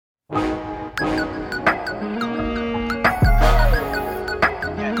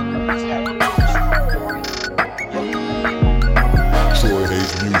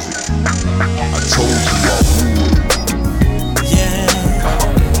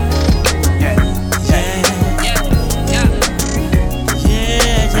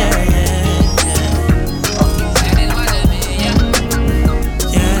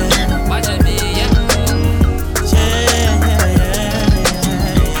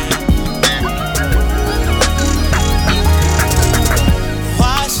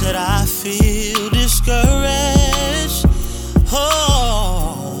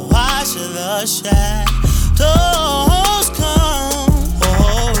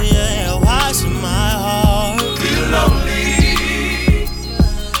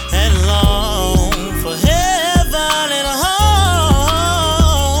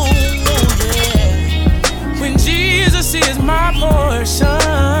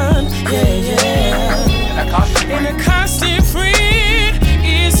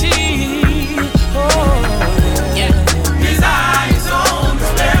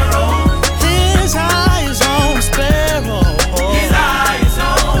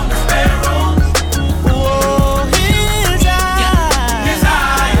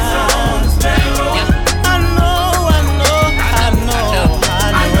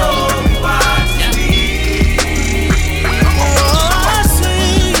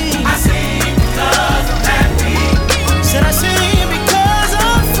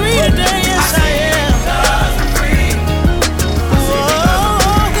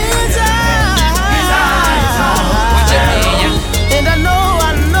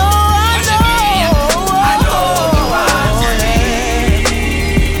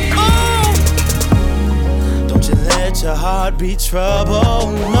be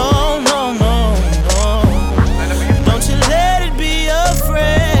trouble. No, no, no, no. Don't you let it be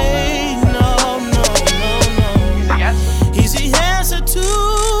afraid. No, no, no, no. He's the answer to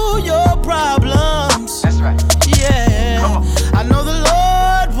your problems. That's right. Yeah. Come on. I know the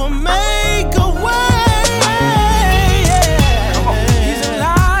Lord will make a way. Yeah. Come on. He's a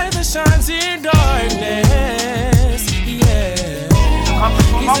light that shines in darkness. Yeah.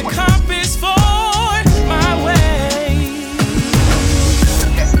 He's a compass for my way.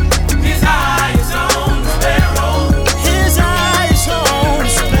 His eyes on the sparrow. His eyes on the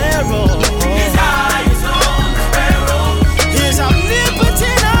sparrow. His eyes on the sparrow. His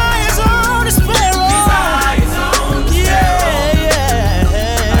omnipotent eyes on the sparrow. His eyes on the sparrow. Yeah,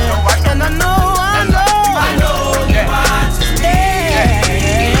 yeah. And I know you watch me. Yeah.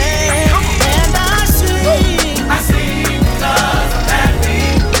 And I see because I'm happy.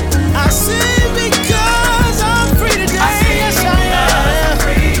 I sing because I'm free today. Yes, I am.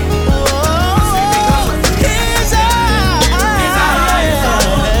 Oh, his eyes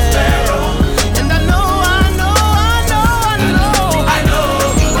on the sparrow. And I know.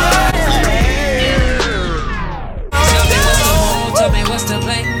 Tell me what's the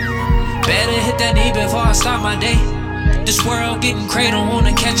play? Better hit that knee before I start my day. This world getting cradle,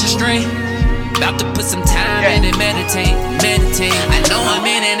 wanna catch a stray. About to put some time in and meditate. I know I'm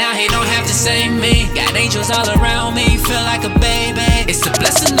in and out, he don't have to save me. Got angels all around me, feel like a baby. It's a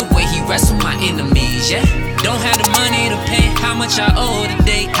blessing the way he wrestle my enemies, yeah. Don't have the money to pay how much I owe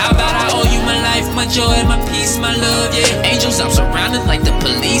today. How about I owe you my life, my joy, my peace, my love, yeah. Angels, I'm surrounded like the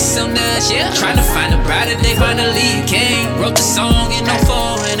police on us, yeah. Trying to find a bride and they finally came. Wrote the song in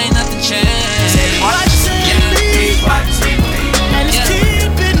 04 and they